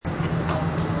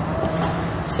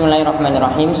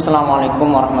Bismillahirrahmanirrahim.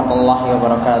 Assalamualaikum warahmatullahi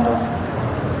wabarakatuh.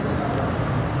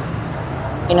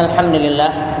 Innal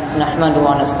hamdalillah nahmaduhu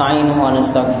wa nasta'inuhu wa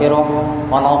nastaghfiruh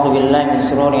wa na'udzu billahi min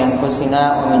shururi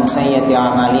anfusina wa min sayyiati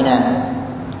a'malina.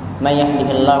 May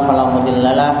yahdihillahu fala mudilla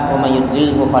lahu wa may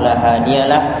yudlilhu fala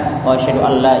hadiyalah. Wa asyhadu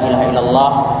an la ilaha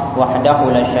illallah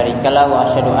wahdahu la syarika lahu wa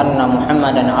asyhadu anna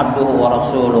Muhammadan abduhu wa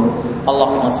rasuluh.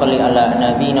 Allahumma shalli ala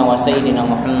nabiyyina wa sayyidina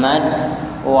Muhammad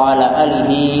wa ala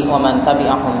alihi wa man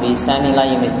tabi'ahum bi ihsan ila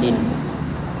yaumiddin.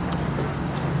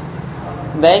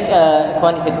 Baik,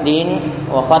 ikhwan fiddin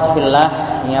wa akhwat fillah,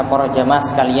 ya para jamaah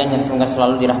sekalian yang semoga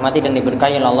selalu dirahmati dan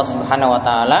diberkahi oleh Allah Subhanahu wa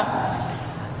taala.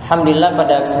 Alhamdulillah,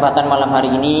 pada kesempatan malam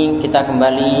hari ini kita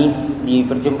kembali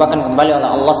diperjumpakan kembali oleh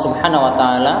Allah Subhanahu wa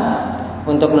taala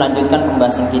untuk melanjutkan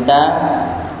pembahasan kita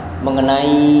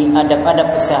mengenai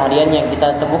adab-adab keseharian yang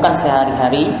kita temukan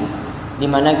sehari-hari, di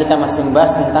mana kita masih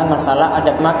membahas tentang masalah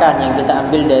adab makan yang kita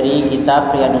ambil dari kitab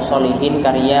Riyadhus Sholihin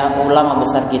karya ulama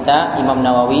besar kita Imam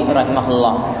Nawawi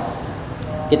rahimahullah.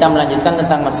 Kita melanjutkan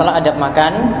tentang masalah adab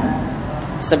makan.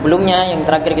 Sebelumnya yang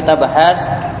terakhir kita bahas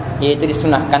yaitu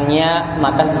disunahkannya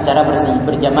makan secara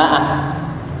berjamaah.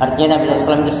 Artinya Nabi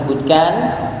SAW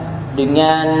disebutkan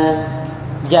dengan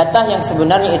jatah yang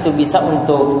sebenarnya itu bisa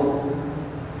untuk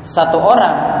satu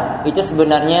orang, itu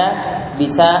sebenarnya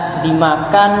bisa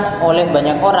dimakan oleh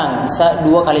banyak orang, bisa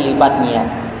 2 kali lipatnya.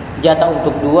 Jatah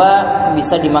untuk 2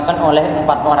 bisa dimakan oleh 4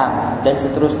 orang dan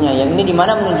seterusnya. Yang ini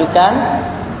dimana menunjukkan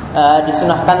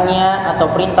disunahkannya atau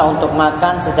perintah untuk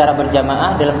makan secara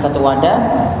berjamaah dalam satu wadah,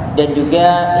 dan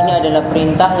juga ini adalah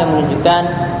perintah yang menunjukkan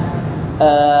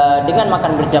dengan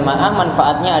makan berjamaah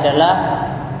manfaatnya adalah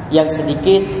yang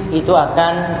sedikit itu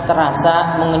akan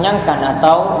terasa mengenyangkan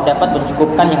atau dapat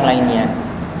mencukupkan yang lainnya.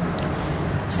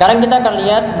 Sekarang kita akan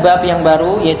lihat bab yang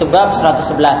baru, yaitu bab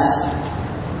 111,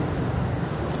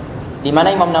 di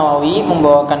mana Imam Nawawi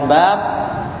membawakan bab.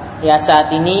 Ya,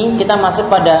 saat ini kita masuk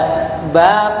pada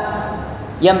bab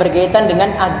yang berkaitan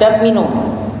dengan adab minum.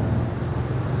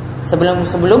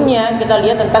 Sebelumnya kita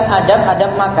lihat tentang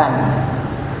adab-adab makan.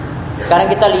 Sekarang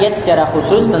kita lihat secara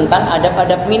khusus tentang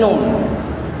adab-adab minum.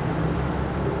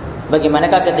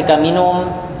 Bagaimanakah ketika minum?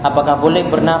 Apakah boleh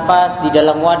bernafas di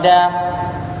dalam wadah?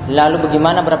 Lalu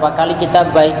bagaimana berapa kali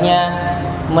kita baiknya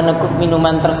meneguk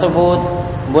minuman tersebut?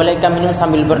 Bolehkah minum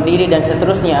sambil berdiri dan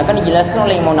seterusnya? Akan dijelaskan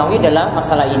oleh Imam Nawawi dalam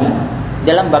masalah ini,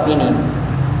 dalam bab ini.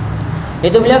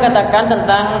 Itu beliau katakan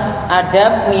tentang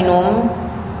adab minum.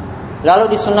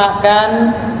 Lalu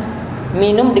disunahkan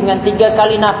minum dengan 3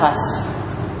 kali nafas.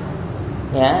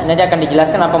 Ya, nanti akan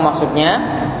dijelaskan apa maksudnya.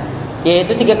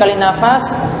 Yaitu 3 kali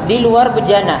nafas di luar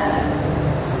bejana,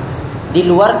 di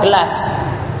luar gelas,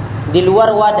 di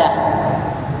luar wadah.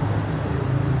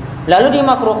 Lalu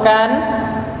dimakruhkan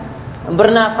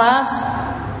bernafas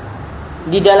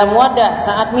di dalam wadah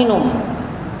saat minum,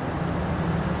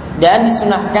 dan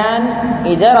disunahkan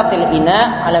idaratil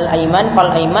ina alal aiman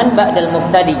fal aiman ba'dal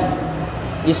mubtadi.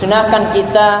 Disunahkan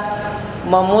kita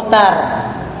memutar,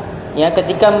 ya,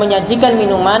 ketika menyajikan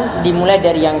minuman dimulai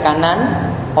dari yang kanan,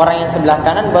 orang yang sebelah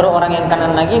kanan, baru orang yang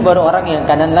kanan lagi, baru orang yang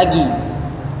kanan lagi.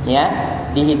 Ya,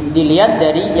 dilihat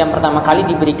dari yang pertama kali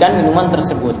diberikan minuman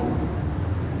tersebut.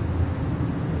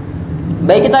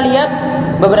 Baik, kita lihat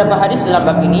beberapa hadis dalam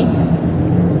bab ini.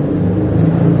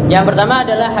 Yang pertama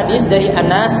adalah hadis dari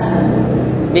Anas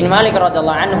bin Malik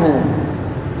radhiyallahu anhu,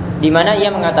 di mana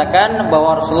ia mengatakan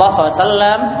bahwa Rasulullah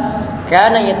SAW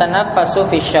kana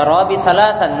yatanaffasu fi syarabi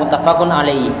thalathan muttafaqun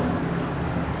alaihi.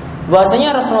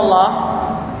 Bahwasanya Rasulullah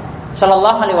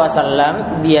sallallahu alaihi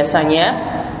wasallam biasanya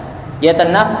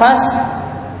yatanaffas,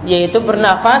 yaitu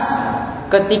bernafas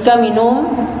ketika minum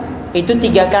itu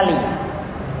 3 kali.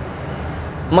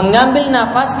 Mengambil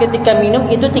nafas ketika minum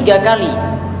itu 3 kali.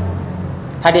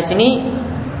 Hadis ini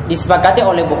disepakati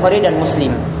oleh Bukhari dan Muslim.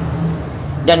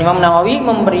 Dan Imam Nawawi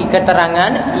memberi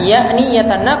keterangan, yakni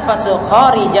yatanaffasu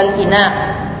kharijal ina.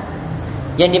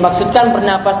 Yang dimaksudkan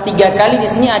bernafas 3 kali di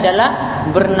sini adalah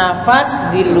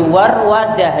bernafas di luar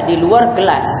wadah, di luar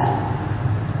gelas.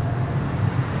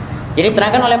 Jadi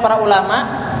diterangkan oleh para ulama,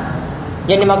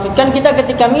 yang dimaksudkan kita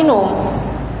ketika minum,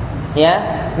 ya,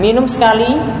 minum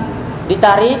sekali,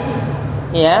 ditarik,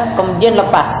 ya, kemudian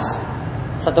lepas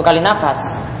 1 kali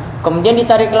nafas, kemudian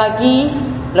ditarik lagi,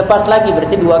 lepas lagi,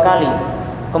 berarti 2 kali,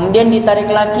 kemudian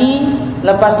ditarik lagi,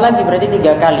 lepas lagi, berarti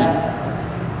 3 kali.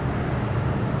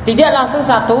 Tidak langsung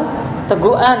satu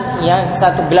tegukan, ya,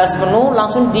 1 gelas penuh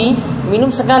langsung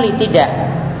diminum sekali, tidak.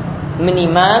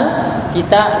 Minimal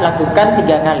kita lakukan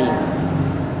 3 kali.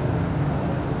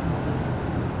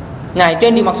 Nah, itu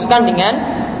yang dimaksudkan dengan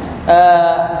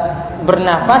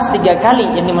bernafas 3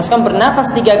 kali. Yang dimaksudkan bernafas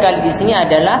 3 kali di sini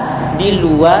adalah di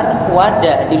luar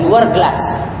wadah, di luar gelas.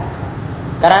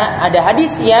 Karena ada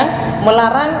hadis yang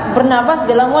melarang bernafas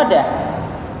dalam wadah.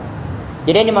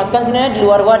 Jadi yang dimaksudkan sini adalah di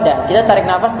luar wadah. Kita tarik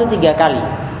nafas itu 3 kali.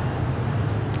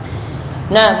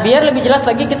 Nah, biar lebih jelas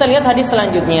lagi kita lihat hadis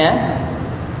selanjutnya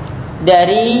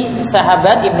dari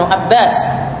sahabat Ibnu Abbas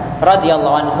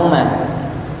radhiyallahu anhuma.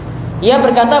 Ia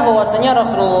berkata bahwasanya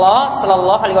Rasulullah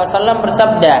sallallahu alaihi wasallam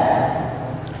bersabda,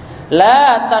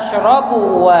 "La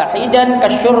tashrabu wahidan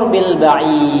kasyurbil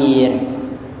ba'ir."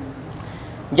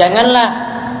 Janganlah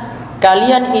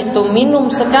kalian itu minum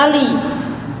sekali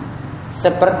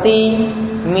seperti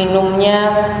minumnya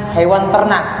hewan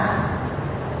ternak.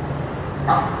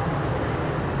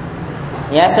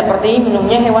 Ya, seperti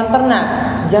minumnya hewan ternak.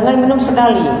 Jangan minum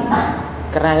sekali.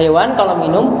 Karena hewan kalau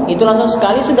minum itu langsung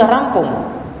sekali sudah rampung.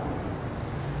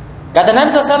 Kata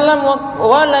Nabi SAW,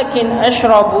 walakin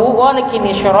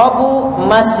ishrabu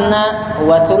masna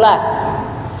wa thulath.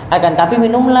 Akan tapi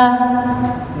minumlah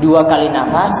 2 kali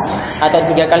nafas atau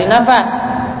 3 kali nafas.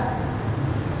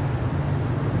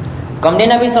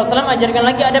 Kemudian Nabi SAW ajarkan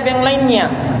lagi adab yang lainnya.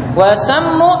 Wa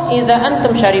sammu idza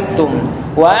antum syaribtum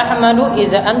wa ahmadu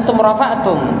idza antum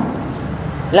rafa'tum.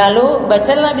 Lalu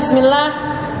bacalah bismillah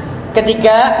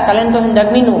ketika kalian tuh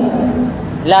hendak minum.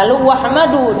 Lalu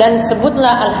wahmadu, dan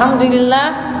sebutlah alhamdulillah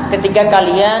ketika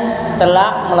kalian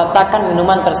telah meletakkan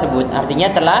minuman tersebut. Artinya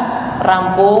telah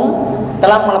rampung,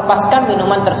 telah melepaskan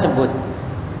minuman tersebut.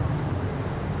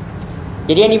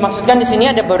 Jadi yang dimaksudkan di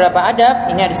sini ada beberapa adab.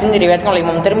 Ini hadis ini diriwayatkan oleh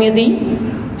Imam Tirmidzi.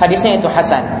 Hadisnya itu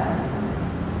hasan.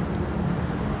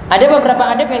 Ada beberapa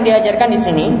adab yang diajarkan di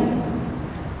sini.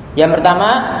 Yang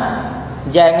pertama,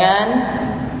 jangan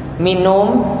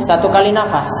minum 1 kali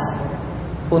nafas.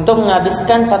 Untuk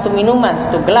menghabiskan 1 minuman,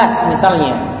 1 gelas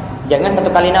misalnya, jangan 1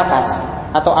 kali nafas.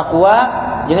 Atau aqua,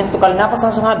 jangan 1 kali nafas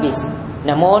langsung habis.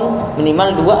 Namun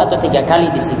minimal 2 atau 3 kali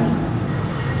di sini.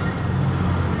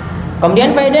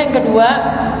 Kemudian faedah yang kedua,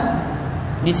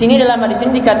 di sini dalam hadis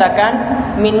ini dikatakan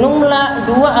minumlah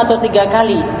 2 atau 3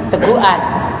 kali tegukan,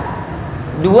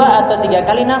 2 atau 3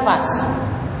 kali nafas.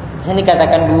 Di sini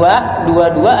dikatakan 2,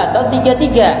 2 atau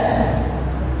 3.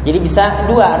 Jadi bisa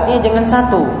 2, artinya jangan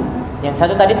 1. Yang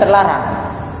 1 tadi terlarang.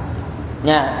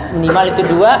 Nah, minimal itu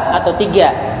 2 atau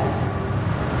 3.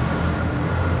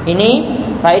 Ini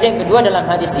faedah yang kedua dalam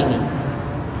hadis ini.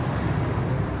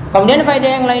 Kemudian faedah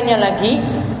yang lainnya lagi,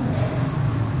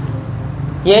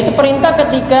 yaitu perintah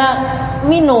ketika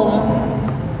minum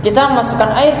kita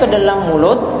masukkan air ke dalam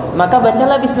mulut, maka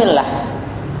bacalah bismillah.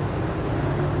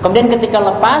 Kemudian ketika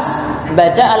lepas,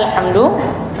 baca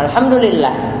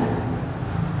alhamdulillah.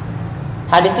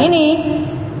 Hadis ini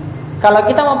kalau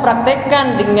kita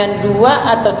mempraktekkan dengan 2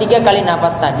 atau 3 kali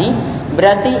nafas tadi,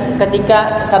 berarti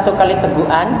ketika 1 kali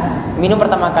tegukan, minum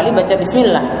pertama kali baca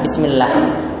bismillah.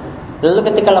 Lalu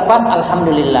ketika lepas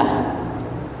alhamdulillah.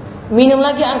 Minum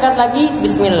lagi, angkat lagi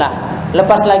bismillah.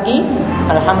 Lepas lagi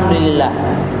alhamdulillah.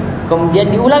 Kemudian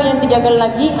diulang yang 3 kali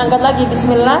lagi, angkat lagi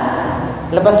bismillah.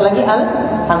 Lepas lagi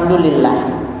alhamdulillah.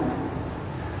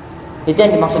 Itu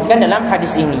yang dimaksudkan dalam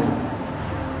hadis ini.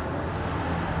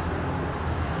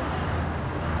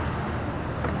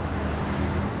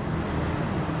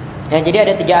 Ya, jadi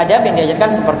ada 3 adab yang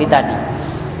diajarkan seperti tadi.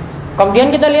 Kemudian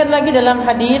kita lihat lagi dalam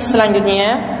hadis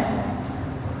selanjutnya,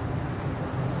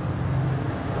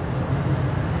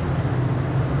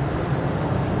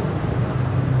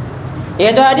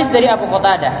 yaitu hadis dari Abu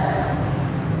Qatadah.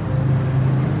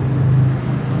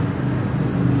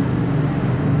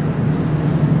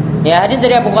 Ya, hadis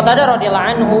dari Abu Qatadah radhiyallahu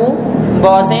anhu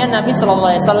bahwasanya Nabi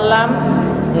sallallahu alaihi wasallam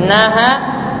naha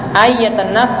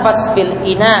ayatan nafas fil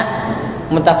ina,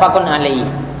 muttafaqun alaih.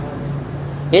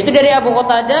 Yaitu dari Abu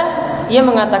Qatadah, ia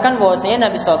mengatakan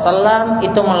bahwasanya Nabi SAW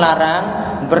itu melarang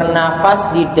bernafas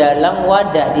di dalam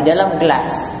wadah, di dalam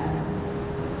gelas.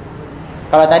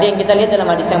 Kalau tadi yang kita lihat dalam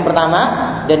hadis yang pertama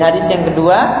dan hadis yang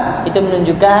kedua, itu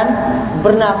menunjukkan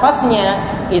bernafasnya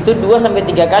itu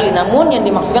 2-3 kali. Namun yang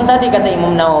dimaksudkan tadi kata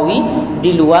Imam Nawawi,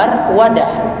 di luar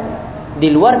wadah,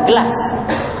 di luar gelas.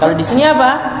 Kalau di sini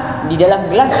apa? Di dalam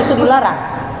gelas itu dilarang.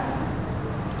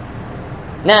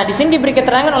 Nah, di sini diberi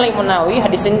keterangan oleh Imam Nawawi,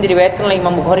 hadis ini diriwayatkan oleh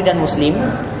Imam Bukhari dan Muslim.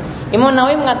 Imam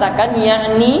Nawawi mengatakan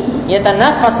yakni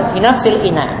yatanaffasu fi nafsil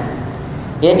ina.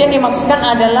 Yaitu yang dimaksudkan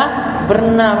adalah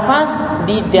bernafas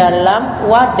di dalam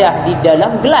wadah, di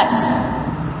dalam gelas.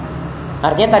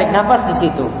 Artinya tarik nafas di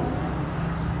situ.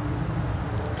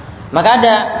 Maka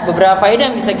ada beberapa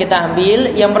faedah yang bisa kita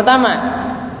ambil. Yang pertama,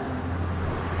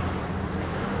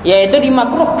 yaitu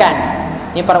dimakruhkan.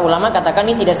 Ini para ulama katakan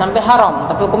ini tidak sampai haram,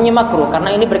 tapi hukumnya makruh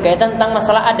karena ini berkaitan tentang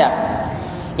masalah adab.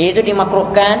 Yaitu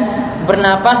dimakruhkan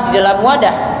bernafas di dalam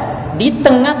wadah di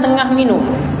tengah-tengah minum.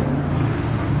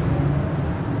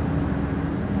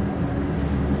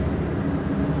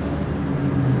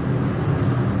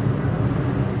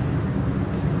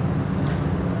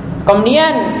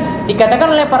 Kemudian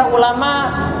dikatakan oleh para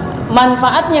ulama,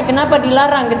 manfaatnya kenapa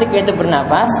dilarang ketika itu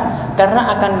bernafas?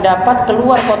 Karena akan dapat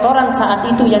keluar kotoran saat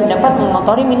itu yang dapat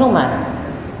mengotori minuman.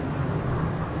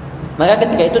 Maka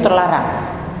ketika itu terlarang.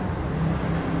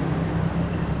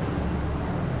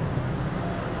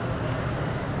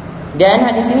 Dan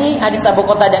hadis ini, hadis Abu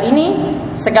Qatadah ini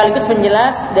sekaligus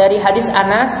penjelas dari hadis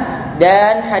Anas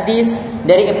dan hadis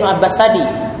dari Ibnu Abbas tadi,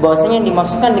 bahwasanya yang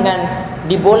dimaksudkan dengan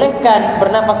dibolehkan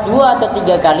bernafas 2 atau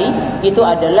 3 kali itu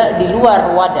adalah di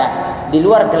luar wadah, di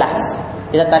luar gelas.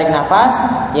 Kita tarik nafas,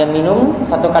 ya minum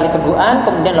 1 kali tegukan,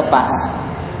 kemudian lepas.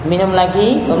 Minum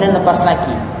lagi, kemudian lepas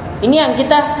lagi. Ini yang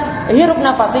kita hirup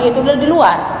nafasnya itu adalah di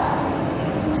luar.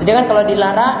 Sedangkan kalau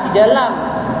dilarang di dalam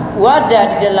wadah,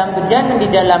 di dalam bejana, di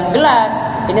dalam gelas,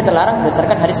 ini terlarang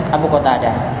berdasarkan hadis Abu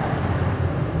Qatadah.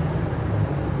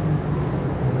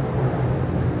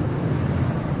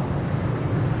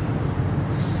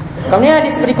 Kemudian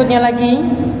hadis berikutnya lagi,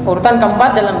 urutan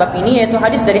keempat dalam bab ini, yaitu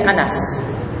hadis dari Anas.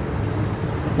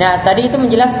 Nah, tadi itu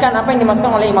menjelaskan apa yang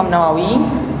dimaksudkan oleh Imam Nawawi,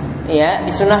 ya,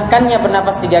 disunahkannya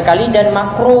bernafas 3 kali dan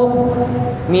makruh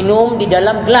minum di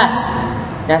dalam gelas.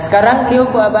 Nah, sekarang beliau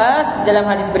bahas dalam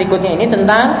hadis berikutnya ini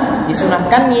tentang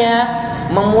disunahkannya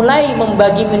memulai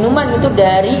membagi minuman itu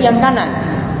dari yang kanan.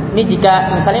 Ini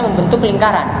jika misalnya membentuk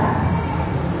lingkaran,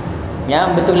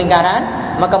 ya, membentuk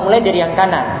lingkaran, maka mulai dari yang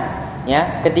kanan.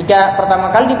 Ya, ketika pertama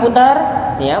kali diputar,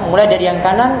 ya, mulai dari yang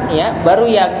kanan, ya, baru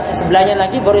yang sebelahnya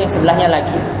lagi, baru yang sebelahnya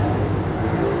lagi.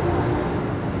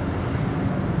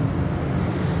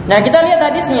 Nah, kita lihat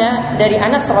hadisnya dari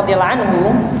Anas radhiyallahu anhu,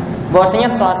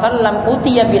 bahwasanya Rasulullah sallallahu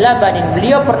utiya bilabanin,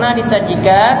 beliau pernah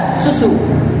disajikan susu.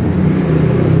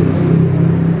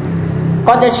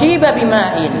 Qad shiba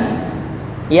bima'in,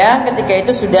 yang ketika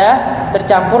itu sudah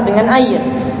tercampur dengan air.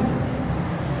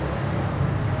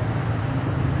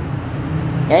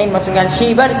 Ya, ini maksudnya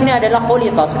shiba di sini adalah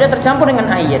khulita, sudah tercampur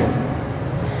dengan air.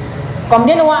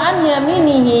 Kemudian wa an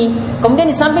yaminihi,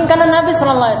 kemudian di samping kanan Nabi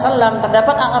sallallahu alaihi wasallam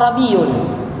terdapat Arabiyun.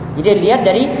 Jadi dilihat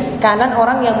dari kanan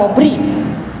orang yang mau beri.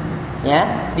 Ya,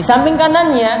 di samping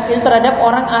kanannya itu terhadap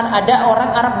ada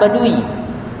orang Arab Badui.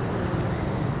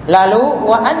 Lalu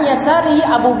wa an yasari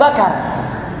Abu Bakar,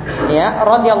 ya,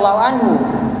 radhiyallahu anhu,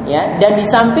 ya, dan di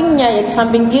sampingnya, yaitu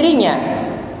samping kirinya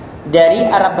dari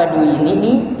Arab Badui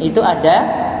ini itu ada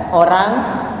orang,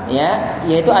 ya,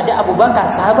 yaitu ada Abu Bakar,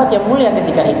 sahabat yang mulia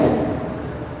ketika itu.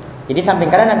 Jadi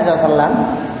samping kanan Nabi SAW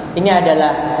ini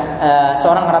adalah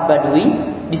seorang Arab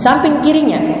Badui. Di samping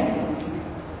kirinya,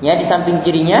 ya, di samping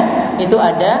kirinya itu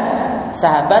ada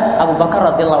sahabat Abu Bakar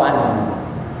radhiyallahu anhu.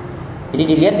 Jadi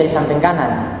dilihat dari samping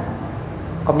kanan.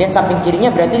 Kemudian samping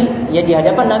kirinya berarti ya di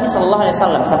hadapan Nabi SAW.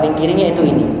 Samping kirinya itu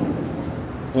ini,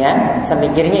 ya,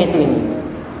 samping kirinya itu ini.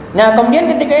 Nah, kemudian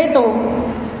ketika itu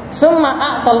summa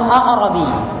a'tal a'rabi,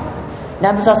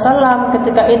 Nabi SAW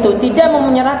ketika itu tidak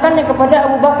menyerahkannya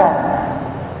kepada Abu Bakar,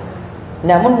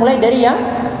 namun mulai dari yang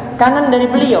kanan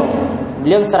dari beliau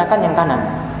serahkan yang kanan.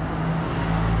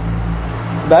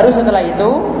 Baru setelah itu,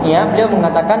 ya, beliau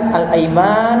mengatakan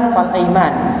al-aiman fal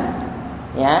aiman,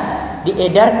 ya,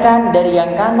 diedarkan dari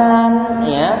yang kanan,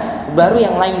 ya, baru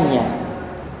yang lainnya.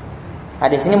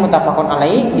 Hadis ini muttafaqun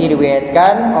alaih,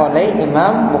 diriwayatkan oleh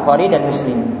Imam Bukhari dan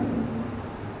Muslim.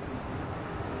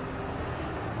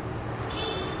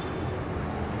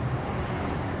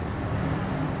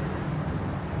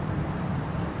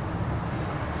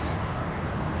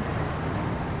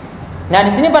 Nah,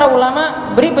 di sini para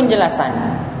ulama beri penjelasan.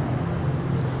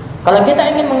 Kalau kita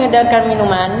ingin mengedarkan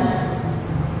minuman,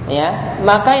 ya,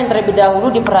 maka yang terlebih dahulu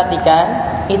diperhatikan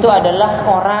itu adalah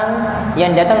orang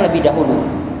yang datang lebih dahulu.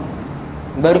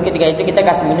 Baru ketika itu kita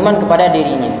kasih minuman kepada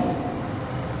dirinya.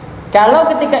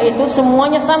 Kalau ketika itu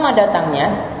semuanya sama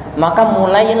datangnya, maka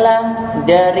mulailah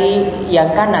dari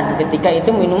yang kanan. Ketika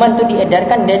itu minuman itu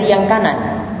diedarkan dari yang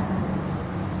kanan.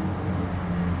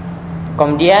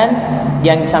 Kemudian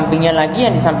yang di sampingnya lagi,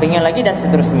 yang di sampingnya lagi, dan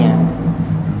seterusnya.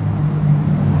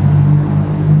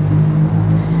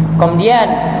 Kemudian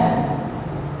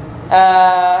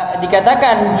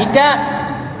dikatakan jika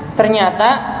ternyata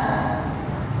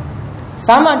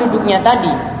sama duduknya tadi,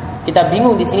 kita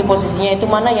bingung di sini posisinya itu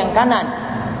mana yang kanan,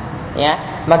 ya,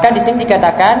 maka di sini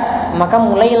dikatakan maka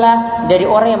mulailah dari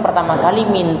orang yang pertama kali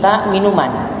minta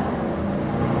minuman,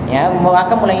 ya,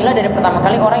 maka mulailah dari pertama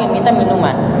kali orang yang minta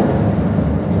minuman.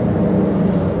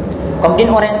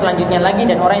 Kemudian orang yang selanjutnya lagi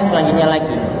dan orang yang selanjutnya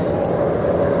lagi.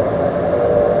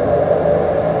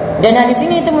 Dan hadis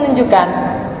ini itu menunjukkan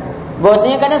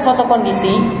bahwasanya kadang suatu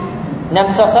kondisi Nabi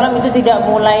SAW itu tidak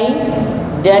mulai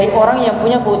dari orang yang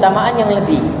punya keutamaan yang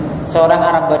lebih, seorang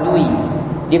Arab Badui,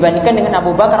 dibandingkan dengan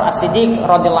Abu Bakar As-Siddiq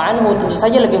radhiyallahu anhu. Tentu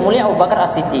saja lebih mulia Abu Bakar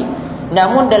As-Siddiq.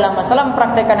 Namun dalam masalah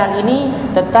mempraktekkan hal ini,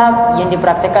 tetap yang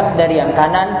dipraktekkan dari yang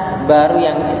kanan, baru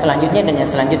yang selanjutnya dan yang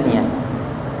selanjutnya.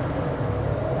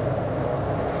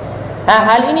 Nah,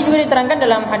 hal ini juga diterangkan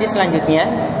dalam hadis selanjutnya,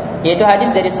 yaitu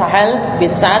hadis dari Sahal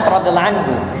bin Sa'ad radhiyallahu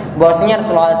anhu, bahwasanya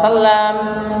Rasulullah SAW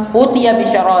utiya bi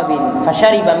syarabin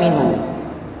fasyariba minhu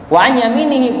wa an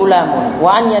yaminihi gulamun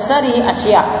wa an yasarihi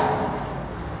asyah.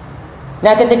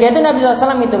 Nah, ketika itu Nabi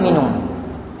SAW itu minum,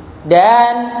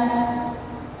 dan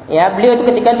ya beliau itu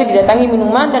ketika itu didatangi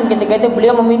minuman, dan ketika itu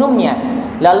beliau meminumnya.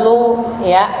 Lalu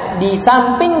ya di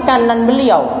samping kanan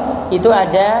beliau itu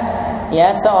ada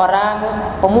ya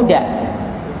seorang pemuda,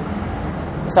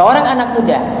 seorang anak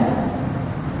muda.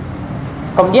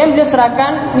 Kemudian beliau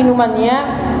serahkan minumannya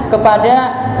kepada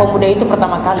pemuda itu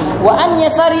pertama kali. Wa an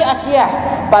yasari asyah,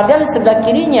 padahal sebelah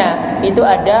kirinya itu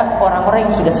ada orang-orang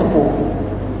yang sudah sepuh,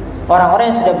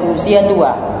 orang-orang yang sudah berusia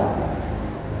tua.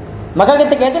 Maka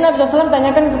ketika itu Nabi SAW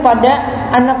tanyakan kepada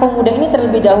anak pemuda ini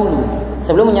terlebih dahulu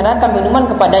sebelum menyerahkan minuman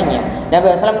kepadanya.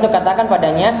 Nabi SAW itu katakan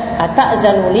padanya,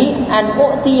 ata'zanuli an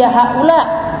u'tiya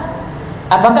haula,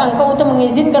 apakah engkau untuk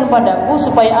mengizinkan padaku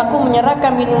supaya aku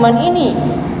menyerahkan minuman ini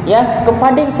ya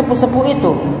kepada yang sepuh-sepuh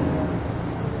itu,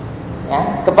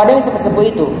 ya kepada yang sepuh-sepuh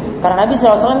itu. Karena Nabi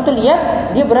SAW itu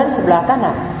lihat dia berada di sebelah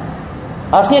kanan,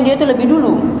 harusnya dia itu lebih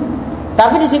dulu,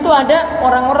 tapi di situ ada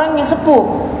orang-orang yang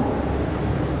sepuh.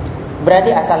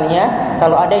 Berarti asalnya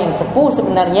kalau ada yang sepuh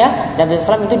sebenarnya Nabi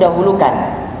SAW itu dahulukan,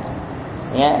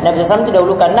 ya Nabi SAW itu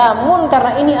dahulukan. Namun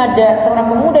karena ini ada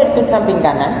seorang pemuda di samping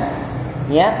kanan,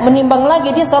 ya menimbang lagi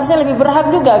dia seharusnya lebih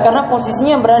berhak juga karena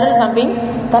posisinya berada di samping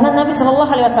kanan Nabi SAW.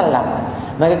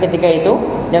 Maka ketika itu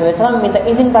Nabi SAW meminta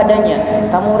izin padanya,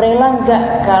 kamu rela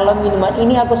enggak kalau minuman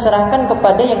ini aku serahkan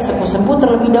kepada yang sepuh-sepuh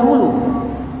terlebih dahulu?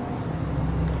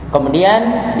 Kemudian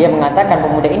dia mengatakan,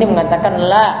 pemuda ini mengatakan,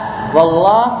 la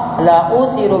wallah la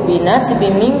usiru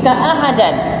binasibi minka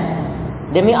ahadan,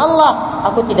 demi Allah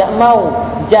aku tidak mau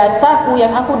jatahku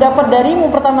yang aku dapat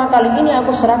darimu pertama kali ini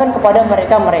aku serahkan kepada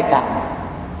mereka-mereka.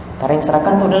 Karena yang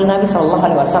serahkan adalah Nabi SAW,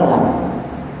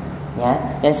 ya,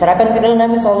 yang serahkan adalah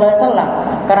Nabi SAW.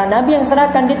 Karena Nabi yang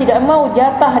serahkan, dia tidak mau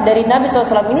jatah dari Nabi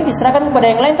SAW ini diserahkan kepada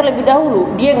yang lain terlebih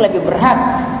dahulu. Dia yang lebih berhak,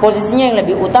 posisinya yang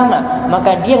lebih utama,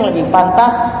 maka dia yang lebih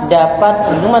pantas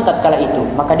dapat minuman tatkala itu.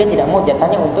 Maka dia tidak mau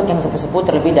jatahnya untuk yang sepuh-sepuh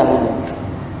terlebih dahulu.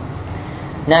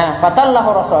 Nah,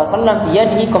 fatallahu Rasulullah SAW fi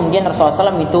yadihi, kemudian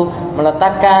Rasulullah SAW itu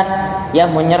meletakkan,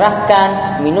 yang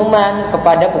menyerahkan minuman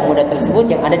kepada pemuda tersebut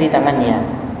yang ada di tangannya.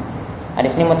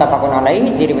 Hadis ini muttafaqun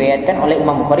alaih, diriwayatkan oleh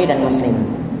Imam Bukhari dan Muslim.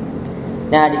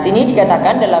 Nah, di sini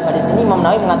dikatakan, dalam hadis ini Imam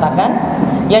Nawawi mengatakan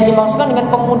yang dimaksudkan dengan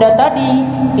pemuda tadi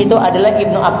itu adalah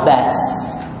Ibnu Abbas.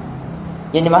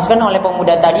 Yang dimaksudkan oleh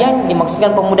pemuda tadi, yang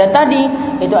dimaksudkan pemuda tadi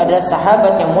itu adalah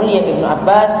sahabat yang mulia Ibnu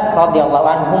Abbas radhiyallahu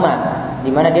anhuma,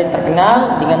 di mana dia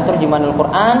terkenal dengan terjemahanul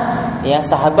Quran, ya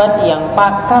sahabat yang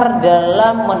pakar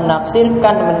dalam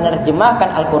menafsirkan, menerjemahkan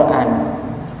Al-Quran.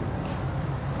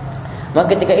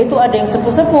 Maka ketika itu ada yang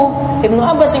sepuh-sepuh, Ibnu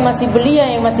Abbas yang masih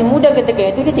belia, yang masih muda ketika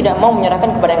itu, dia tidak mau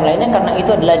menyerahkan kepada yang lainnya karena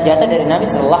itu adalah jatah dari Nabi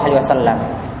Sallallahu Alaihi Wasallam.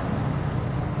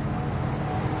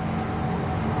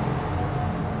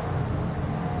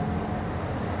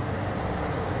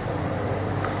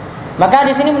 Maka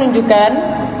di sini menunjukkan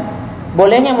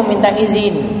bolehnya meminta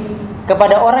izin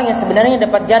kepada orang yang sebenarnya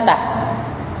dapat jatah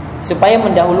supaya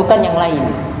mendahulukan yang lain.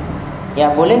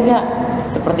 Ya, boleh nggak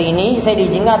seperti ini saya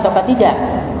diizinkan ataukah tidak?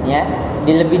 Ya,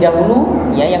 lebih dahulu,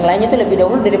 ya yang lainnya itu lebih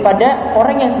dahulu daripada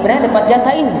orang yang sebenarnya dapat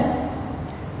jatah ini.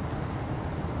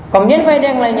 Kemudian faedah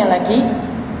yang lainnya lagi,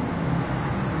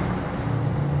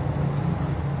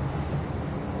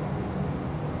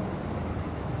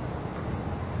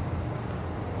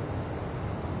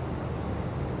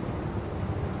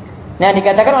 nah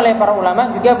dikatakan oleh para ulama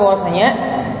juga bahwasanya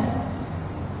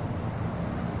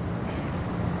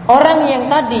orang yang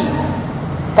tadi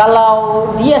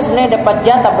kalau dia sebenarnya dapat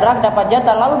jatah, berhak dapat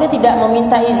jatah, lalu dia tidak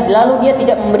meminta izin, lalu dia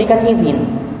tidak memberikan izin,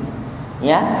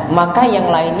 ya, maka yang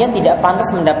lainnya tidak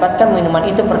pantas mendapatkan minuman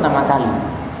itu pertama kali.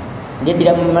 Dia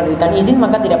tidak memberikan izin,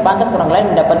 maka tidak pantas orang lain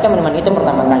mendapatkan minuman itu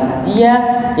pertama kali. Dia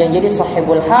yang jadi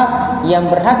sahibul haq, yang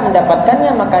berhak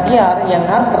mendapatkannya, maka dia yang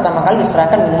harus pertama kali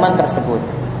diserahkan minuman tersebut.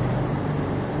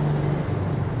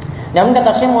 Namun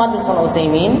kata Syekh Muhammad bin Shalih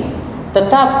Al-Utsaimin,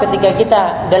 tetap ketika kita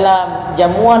dalam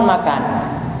jamuan makan,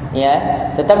 ya,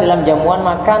 tetap dalam jamuan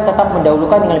makan tetap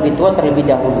mendahulukan yang lebih tua terlebih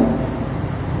dahulu.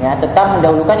 Ya, tetap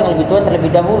mendahulukan yang lebih tua terlebih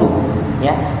dahulu.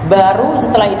 Ya, baru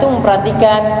setelah itu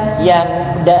memperhatikan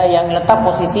yang letak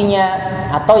posisinya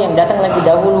atau yang datang lebih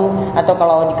dahulu, atau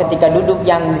kalau ketika duduk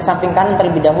yang di samping kanan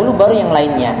terlebih dahulu baru yang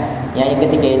lainnya. Ya, yang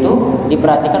ketiga itu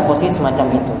diperhatikan posisi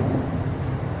semacam itu.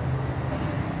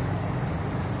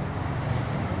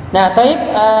 Nah,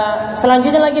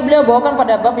 selanjutnya lagi beliau bawakan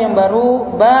pada bab yang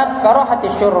baru, bab karahati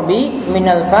syurbi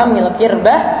minal famil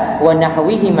kirbah wa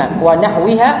nahwihima wa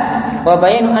nahwiha wa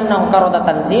bayanu annahu karahata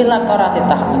tanzila karahati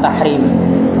tahrim.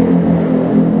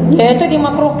 Yaitu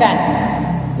dimakruhkan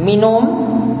minum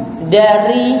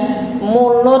dari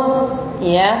mulut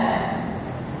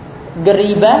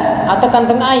geribah atau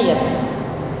kantong air.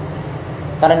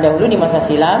 Karena dahulu di masa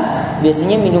silam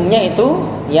biasanya minumnya itu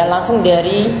langsung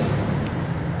dari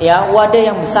wadah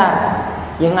yang besar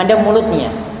yang ada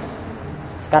mulutnya.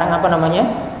 Sekarang apa namanya?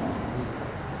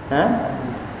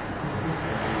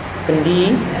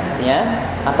 Kendi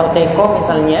atau teko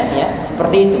misalnya,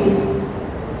 seperti itu.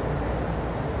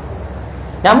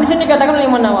 Namun di sini dikatakan oleh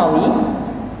Imam Nawawi,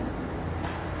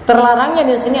 terlarangnya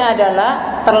di sini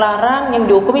adalah terlarang yang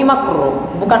dihukumi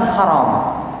makruh, bukan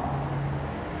haram.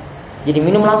 Jadi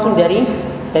minum langsung dari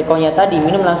tekonya tadi,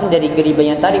 minum langsung dari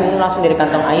geribanya tadi, minum langsung dari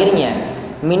kantong airnya,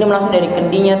 minum langsung dari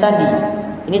kendinya tadi.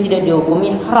 Ini tidak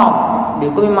dihukumi haram,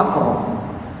 dihukumi makruh.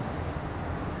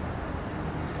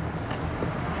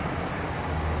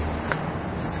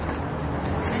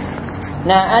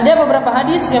 Nah, ada beberapa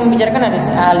hadis yang membicarakan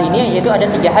hal ini, yaitu ada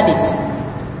 3 hadis.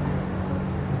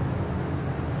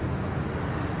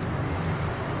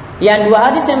 Yang 2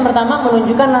 hadis yang pertama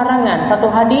menunjukkan larangan, 1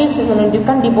 hadis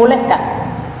menunjukkan dibolehkan.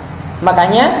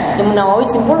 Makanya Imam Nawawi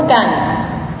simpulkan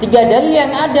 3 dalil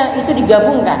yang ada itu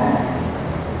digabungkan.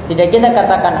 Tidak kita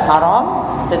katakan haram,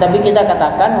 tetapi kita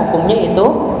katakan hukumnya itu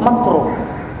makruh.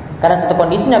 Karena satu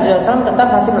kondisi Nabi SAW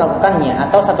tetap masih melakukannya,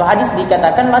 atau 1 hadis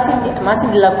dikatakan masih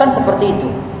dilakukan seperti itu.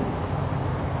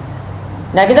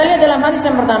 Nah, kita lihat dalam hadis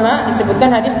yang pertama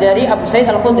disebutkan hadis dari Abu Sa'id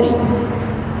Al-Khudri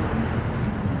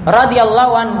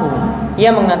radhiyallahu anhu. Ia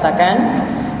mengatakan,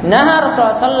 "Naha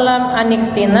Rasulullah sallam an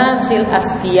iktinasil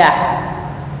asqiyah."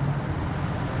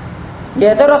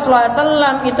 Yaitu Rasulullah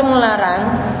sallam itu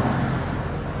melarang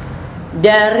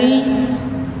dari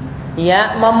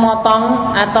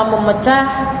memotong atau memecah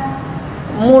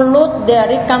mulut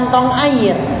dari kantong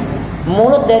air,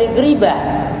 mulut dari geribah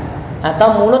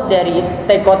atau mulut dari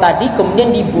teko tadi, kemudian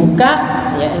dibuka,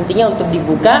 intinya untuk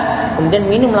dibuka, kemudian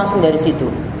minum langsung dari situ.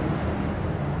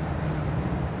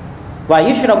 Wa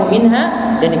yushrabu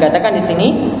minha, dan dikatakan di sini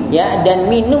dan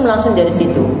minum langsung dari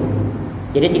situ.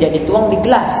 Jadi tidak dituang di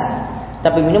gelas,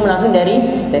 tapi minum langsung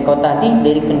dari teko tadi,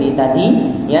 dari kendi tadi,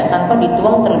 tanpa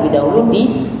dituang terlebih dahulu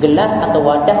di gelas atau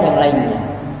wadah yang lainnya.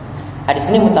 Hadis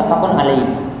ini muttafaqun alaih.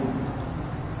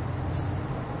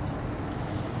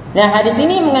 Nah, hadis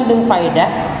ini mengandung faedah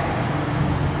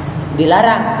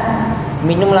dilarang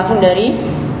minum langsung dari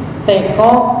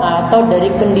teko atau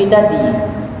dari kendi tadi.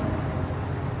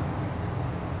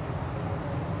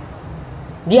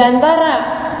 Di antara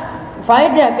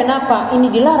faedah kenapa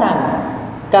ini dilarang,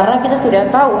 karena kita tidak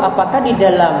tahu apakah di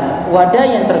dalam wadah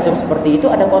yang tertutup seperti itu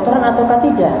ada kotoran ataukah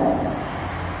tidak,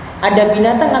 ada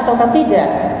binatang ataukah tidak.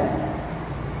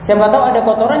 Siapa tahu ada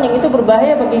kotoran yang itu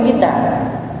berbahaya bagi kita,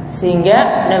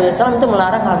 sehingga Nabi SAW itu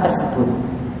melarang hal tersebut.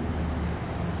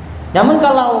 Namun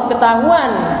kalau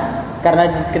ketahuan, karena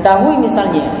diketahui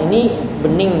misalnya ini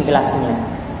bening gelasnya,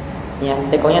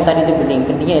 tekonya tadi itu bening,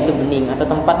 kendinya itu bening, atau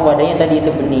tempat wadahnya tadi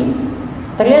itu bening,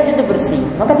 terlihat itu bersih,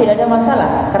 maka tidak ada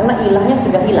masalah karena ilahnya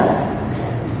sudah hilang.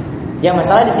 Yang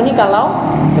masalah di sini kalau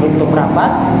tertutup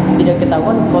rapat, tidak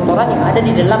ketahuan kotoran yang ada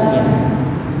di dalamnya.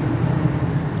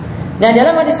 Nah,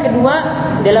 dalam hadis kedua,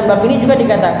 dalam bab ini juga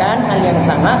dikatakan hal yang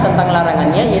sama tentang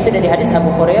larangannya, yaitu dari hadis Abu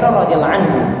Hurairah radhiyallahu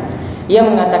anhu. Ia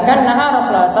mengatakan, "Naha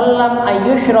Rasulullah sallam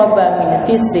ayyushraba min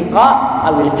fisiqa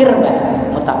awil kirbah,"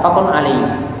 muttafaqun alaih.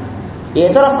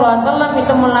 Yaitu Rasulullah sallam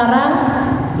itu melarang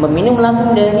meminum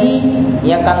langsung dari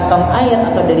kantong air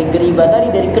atau dari geribah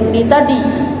tadi, dari kendi tadi.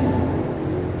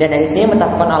 Dan dari sini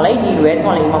muttafaqun alaih, diriwayatkan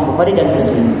oleh Imam Bukhari dan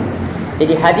Muslim.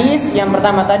 Jadi hadis yang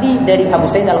pertama tadi dari Abu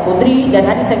Sa'id Al-Khudri dan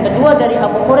hadis yang kedua dari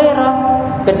Abu Hurairah,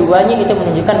 keduanya itu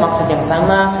menunjukkan maksud yang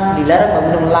sama, dilarang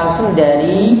meminum langsung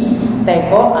dari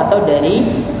teko atau dari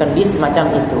kendi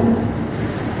semacam itu.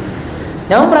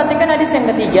 Namun perhatikan hadis yang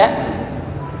ketiga,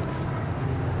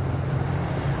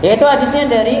 yaitu hadisnya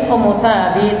dari Ummu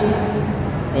Thabit,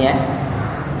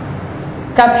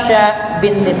 Kafsha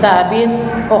binti Thabit,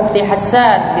 ukhti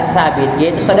Hasan bin Thabit,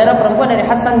 yaitu saudara perempuan dari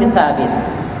Hasan bin Thabit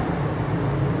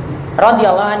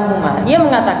radhiyallahu anhuma. Ia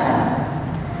mengatakan,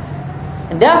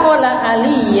 "Dakhala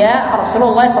Aliya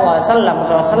Rasulullah sallallahu alaihi wasallam."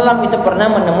 Rasulullah itu pernah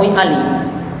menemui Ali.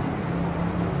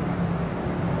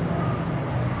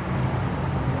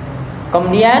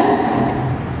 Kemudian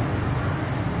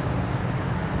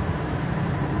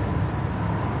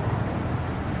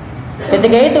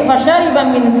ketika itu fasyariba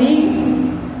min fi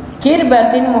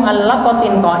kirbatin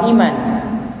mu'allaqatin qa'iman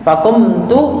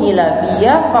faqumtu ila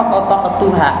fiya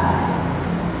faqata'tuha.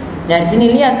 Nah, di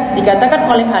sini lihat dikatakan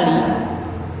oleh Ali,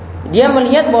 dia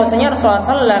melihat bahwasanya Rasulullah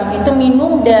SAW itu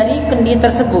minum dari kendi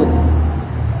tersebut.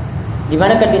 Di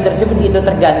mana kendi tersebut itu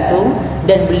tergantung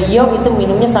dan beliau itu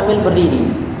minumnya sambil berdiri.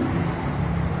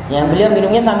 Yang beliau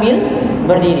minumnya sambil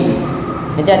berdiri.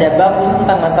 Nanti ada bab khusus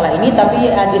tentang masalah ini, tapi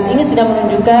hadis ini sudah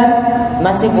menunjukkan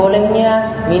masih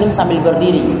bolehnya minum sambil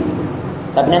berdiri.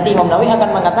 Tapi nanti Imam Nawawi akan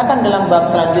mengatakan dalam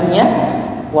bab selanjutnya,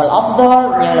 wal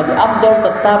afdal, yang lebih afdal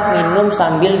tetap minum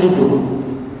sambil duduk.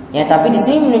 Ya, tapi di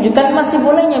sini menunjukkan masih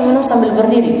bolehnya minum sambil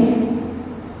berdiri.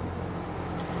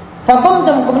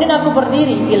 Faqumtum, kemudian aku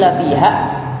berdiri ila fiha,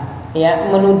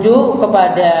 ya, menuju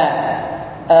kepada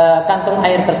kantung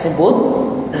air tersebut,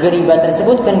 geriba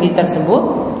tersebut, kendi tersebut,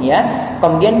 ya.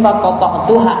 Kemudian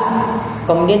faqata'tuha,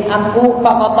 kemudian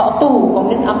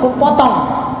aku potong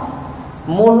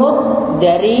mulut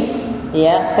dari,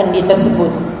 ya, kendi tersebut.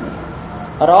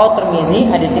 Rawahu Tirmizi,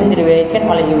 hadis ini diriwayatkan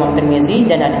oleh Imam Tirmizi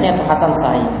dan hadisnya itu hasan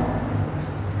sahih.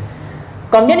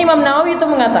 Kemudian Imam Nawawi itu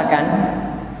mengatakan,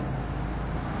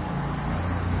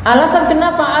 alasan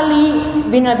kenapa Ali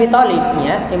bin Abi Thalib,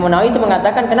 ya, Imam Nawawi itu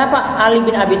mengatakan kenapa Ali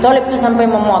bin Abi Thalib itu sampai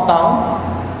memotong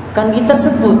kendi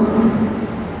tersebut,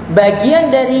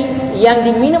 bagian dari yang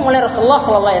diminum oleh Rasulullah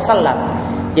SAW.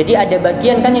 Jadi ada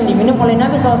bagian kan yang diminum oleh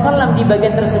Nabi SAW, di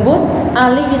bagian tersebut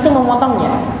Ali itu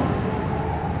memotongnya.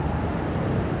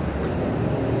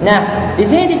 Nah, di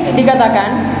sini dikatakan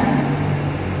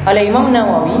oleh Imam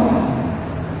Nawawi,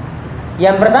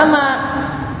 yang pertama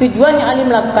tujuannya Ali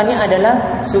melakukannya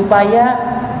adalah supaya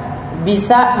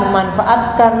bisa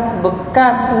memanfaatkan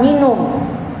bekas minum,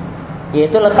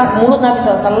 yaitu letak mulut Nabi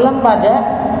SAW pada,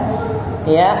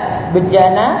 ya,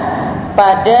 bejana,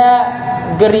 pada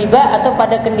geriba atau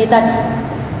pada kendi tadi.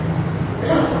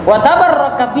 Wa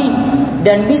tabarrakabi,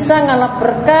 dan bisa ngalap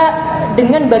berkah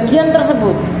dengan bagian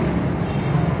tersebut.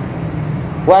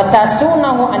 Wa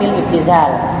tasunahu anil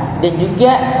ibtizal, dan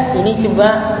juga ini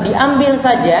coba diambil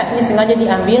saja, ini sengaja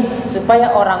diambil supaya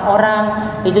orang-orang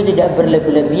itu tidak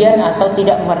berlebihan atau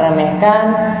tidak meremehkan,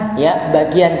 ya,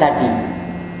 bagian tadi.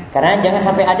 Karena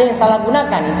jangan sampai ada yang salah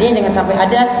gunakan, intinya jangan sampai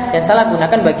ada yang salah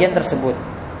gunakan bagian tersebut.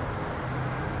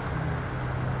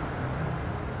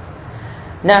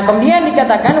 Nah, kemudian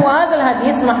dikatakan wa hadzal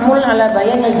hadis mahmul ala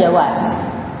bayan al-jawaz.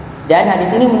 Dan hadis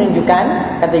ini menunjukkan,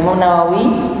 kata Imam Nawawi,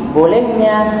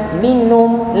 bolehnya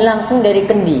minum langsung dari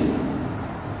kendi.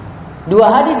 Dua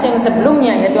hadis yang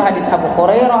sebelumnya, yaitu hadis Abu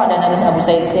Hurairah dan hadis Abu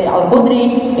Sa'id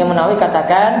Al-Khudri, yang Nawawi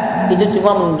katakan itu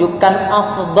cuma menunjukkan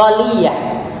afdaliyah,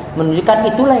 menunjukkan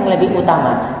itulah yang lebih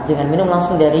utama, jangan minum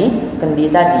langsung dari kendi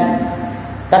tadi.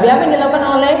 Tapi apa yang dilakukan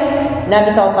oleh Nabi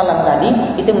SAW tadi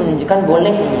itu menunjukkan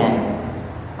bolehnya.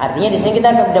 Artinya di sini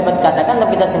kita dapat katakan atau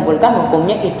kita simpulkan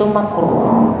hukumnya itu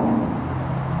makruh.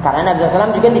 Karena Nabi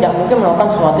SAW juga tidak mungkin melakukan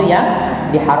sesuatu yang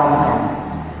diharamkan.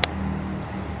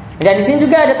 Dan di sini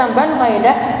juga ada tambahan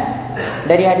faedah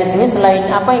dari hadis ini selain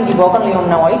apa yang dibawakan oleh Imam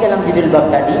Nawawi dalam judul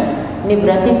bab tadi. Ini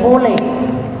berarti boleh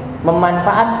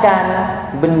memanfaatkan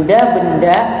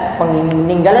benda-benda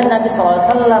peninggalan Nabi SAW,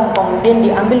 kemudian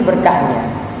diambil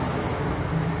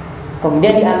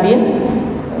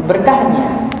berkahnya.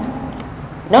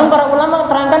 Namun para ulama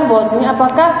terangkan bahwasanya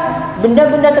apakah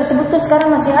benda-benda tersebut itu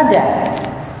sekarang masih ada?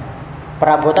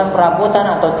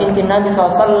 Perabotan-perabotan atau cincin Nabi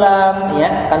SAW,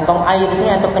 ya, kantong air di sini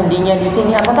atau kendinya di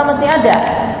sini, apakah masih ada?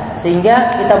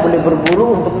 Sehingga kita boleh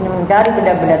berburu untuk mencari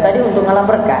benda-benda tadi untuk ngalah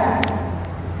berkah.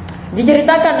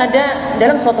 Diceritakan ada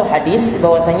dalam suatu hadis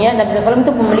bahwasanya Nabi SAW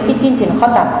itu memiliki cincin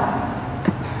khatam.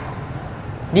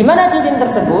 Di mana cincin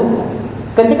tersebut?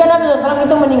 Ketika Nabi SAW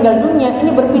itu meninggal dunia, ini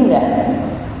berpindah.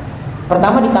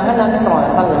 Pertama di tangan Nabi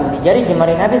SAW, di jari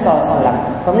jemari Nabi SAW,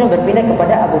 kemudian berpindah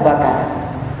kepada Abu Bakar,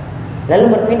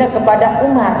 lalu berpindah kepada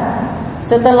Umar.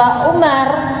 Setelah Umar,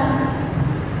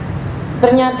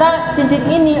 ternyata cincin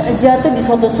ini jatuh di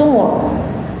suatu sumur,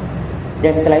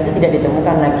 dan setelah itu tidak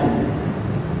ditemukan lagi.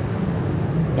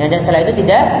 Ya, dan setelah itu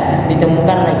tidak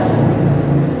ditemukan lagi.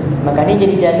 Maka ini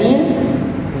jadi dalil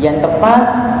yang tepat,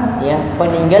 ya,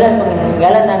 peninggalan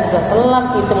Nabi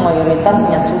SAW itu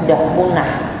mayoritasnya sudah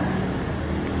punah.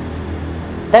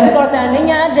 Tapi kalau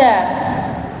seandainya ada,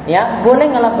 ya, boleh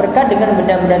ngalah berkah dengan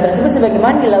benda-benda tersebut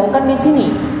sebagaimana dilakukan di sini.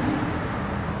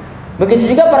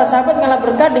 Begitu juga para sahabat ngalah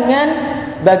berkah dengan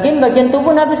bagian-bagian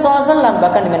tubuh Nabi SAW,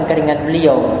 bahkan dengan keringat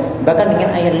beliau, bahkan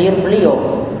dengan air liur beliau,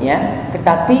 ya.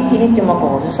 Tetapi ini cuma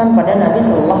kekhususan pada Nabi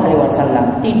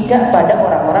SAW, tidak pada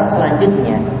orang-orang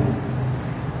selanjutnya.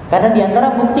 Karena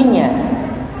diantara buktinya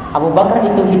Abu Bakar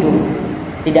itu hidup.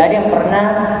 Tidak ada yang pernah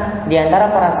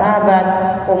diantara para sahabat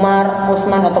Umar,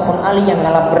 Utsman ataupun Ali yang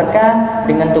ngalap berkah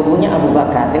dengan tubuhnya Abu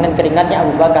Bakar, dengan keringatnya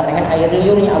Abu Bakar, dengan air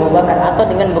liurnya Abu Bakar, atau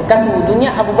dengan bekas wudunya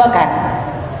Abu Bakar.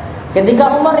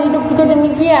 Ketika Umar hidup juga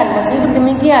demikian, masih hidup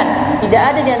demikian. Tidak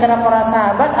ada diantara para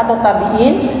sahabat atau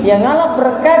tabi'in yang ngalap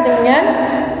berkah dengan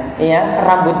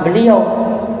rambut beliau,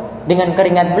 dengan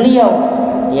keringat beliau,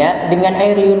 dengan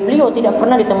air liur beliau, tidak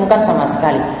pernah ditemukan sama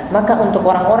sekali. Maka untuk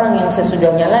orang-orang yang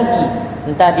sesudahnya lagi,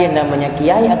 entah dia namanya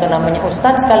kiai atau namanya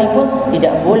ustadz sekalipun,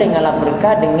 tidak boleh ngalap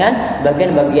berkah dengan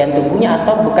bagian-bagian tubuhnya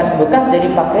atau bekas-bekas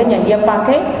dari pakaian yang dia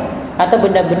pakai atau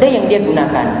benda-benda yang dia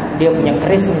gunakan. Dia punya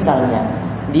keris misalnya,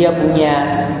 dia punya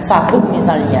sabuk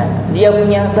misalnya, dia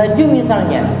punya baju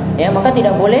misalnya, maka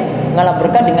tidak boleh ngalap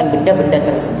berkah dengan benda-benda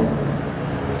tersebut.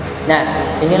 Nah,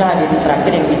 inilah hadis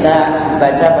terakhir yang kita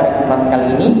baca pada kesempatan kali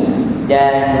ini.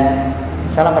 Dan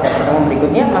insyaallah pada pertemuan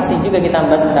berikutnya masih juga kita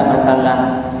bahas tentang masalah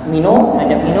minum,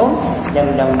 adab minum. Dan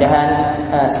mudah-mudahan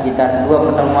sekitar 2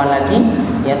 pertemuan lagi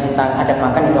tentang adab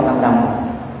makan itu akan berakhir.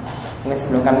 Ini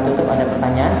sebelum kami tutup ada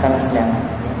pertanyaan, kami silakan.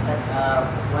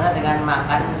 Gimana dengan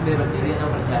makan berdiri atau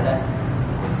berjalan?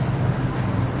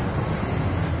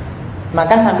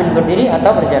 Makan sambil berdiri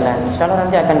atau berjalan, insyaallah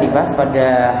nanti akan dibahas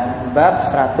pada bab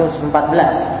 114.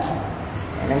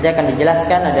 Nanti akan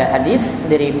dijelaskan, ada hadis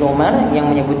dari Ibnu Umar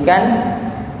yang menyebutkan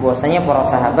bahwasanya para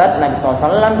sahabat Nabi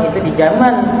SAW itu di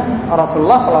zaman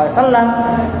Rasulullah SAW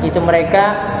itu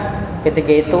mereka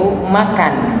ketika itu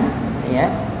makan,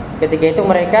 ketika itu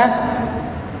mereka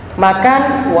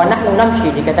makan wa nahnu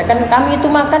namshi, dikatakan kami itu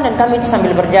makan dan kami itu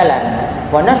sambil berjalan.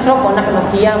 Wa nashrab wa nahnu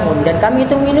qiyamun, dan kami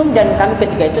itu minum dan kami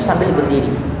ketika itu sambil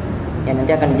berdiri. Nanti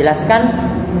akan dijelaskan.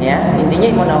 Intinya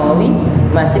Imam Nawawi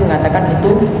masih mengatakan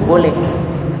itu boleh,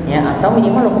 atau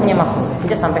minimal hukumnya makruh,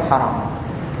 tidak sampai haram.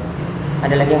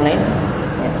 Ada lagi yang lain?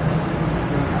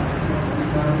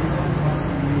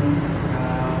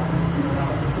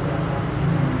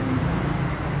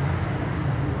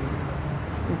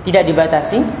 Tidak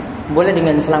dibatasi, boleh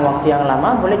dengan selang waktu yang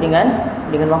lama, boleh dengan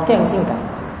waktu yang singkat.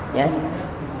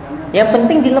 Yang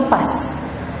penting dilepas.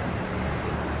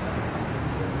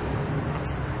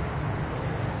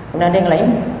 Ada yang lain?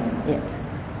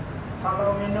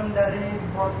 Kalau minum dari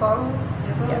botol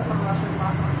itu termasuk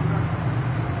makan juga.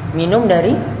 Minum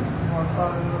dari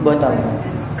botol.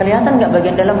 Kelihatan nggak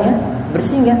bagian dalamnya?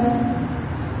 Bersih nggak?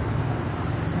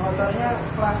 Botolnya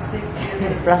plastik.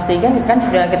 Plastik kan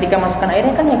sudah ketika masukkan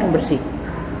airnya kan akan bersih.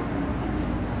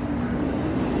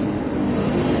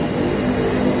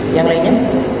 Yang lainnya?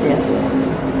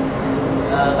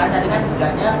 Kan tadi kan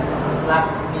bilangnya setelah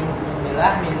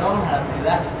bismillah minum,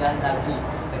 alhamdulillah sudah lagi.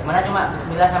 Bagaimana cuma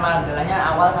bismillah sama alhamdulillahnya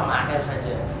awal sama akhir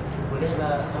saja? Boleh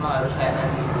cuma harus kayak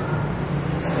tadi?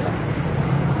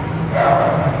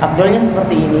 Abdulnya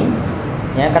seperti ini,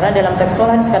 karena dalam tekstual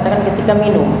hadis katakan ketika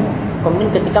minum, kemudian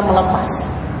ketika melepas.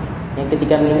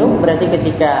 Ketika minum berarti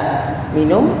ketika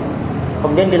minum,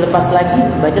 kemudian dilepas lagi,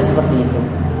 baca seperti itu.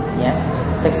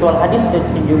 Tekstual hadis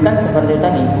tunjukkan seperti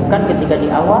tadi, bukan ketika di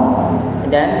awal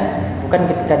dan bukan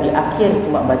ketika di akhir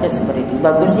cuma baca seperti itu.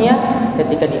 Bagusnya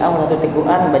ketika di awal atau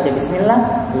teguhan baca bismillah,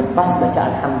 lepas baca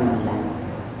alhamdulillah.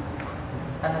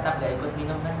 Kan tetap gak ikut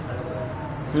minum kan kalau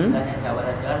tanya jawab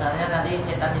jalan, nantinya nanti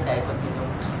setan tidak ikut minum.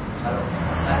 Kalau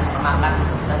kan makan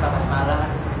dan bakas malah kan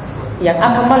ikut. Yang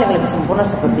akmal yang lebih sempurna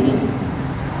seperti ini.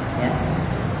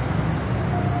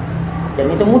 Dan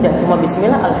itu mudah, cuma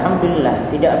bismillah alhamdulillah,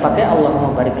 tidak pakai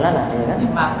Allahumma barik lana, kan?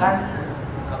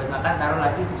 Habis makan taruh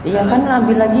lagi bismillah. Iya kan,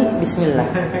 ambil lagi bismillah.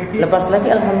 Lepas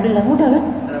lagi alhamdulillah, mudah kan?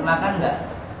 Kalau makan enggak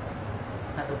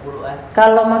 1/10.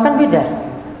 Kalau makan beda.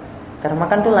 Karena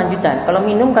makan itu lanjutan. Kalau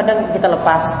minum kadang kita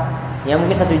lepas.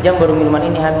 Mungkin 1 jam baru minuman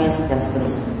ini habis dan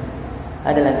seterusnya.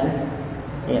 Ada lagi?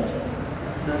 Ya.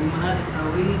 Dari mana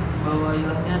diketahui bahwa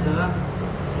ilahnya adalah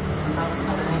tentang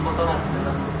adanya kotoran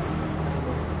dalam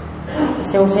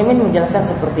Syekh Utsaimin menjelaskan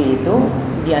seperti itu.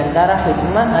 Di antara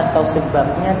hikmah atau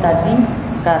sebabnya tadi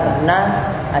karena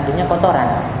adanya kotoran.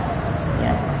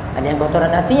 Adanya kotoran,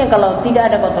 artinya kalau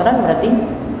tidak ada kotoran berarti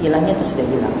ilahnya itu sudah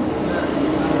hilang.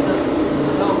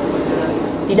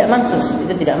 Tidak mansus,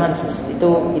 itu tidak mansus.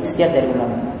 Itu ijtihad dari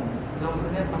ulama.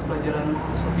 Maksudnya pas pelajaran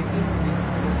usul fikih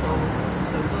itu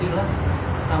ilah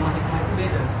sama hikmah itu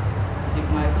beda.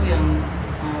 Hikmah itu yang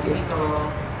ini kalau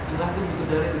ilah itu butuh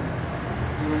dalil.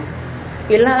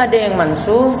 Ilah ada yang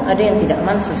mansus, ada yang tidak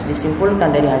mansus,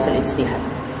 disimpulkan dari hasil ijtihad.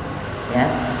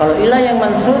 Kalau ilah yang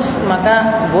mansus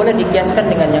maka boleh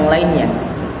dikiaskan dengan yang lainnya.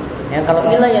 Kalau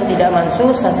ilah yang tidak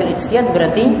mansus hasil ijtihad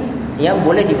berarti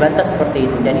boleh dibantah seperti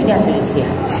itu, dan ini hasil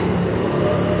ijtihad.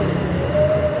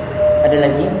 Ada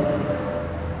lagi?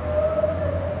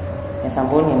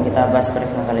 sampun yang kita bahas pada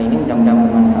kali ini mudah-mudahan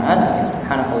bermanfaat.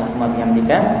 Subhanakallahumma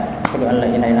bihamdika asyhadu an la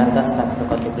ilaha illa anta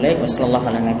astaghfiruka wa atubu ilaik. Wassallallahu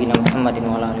ala nabiyyina Muhammadin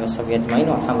wa ala alihi wasallam ajmain.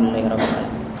 Walhamdulillahirabbil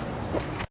alamin.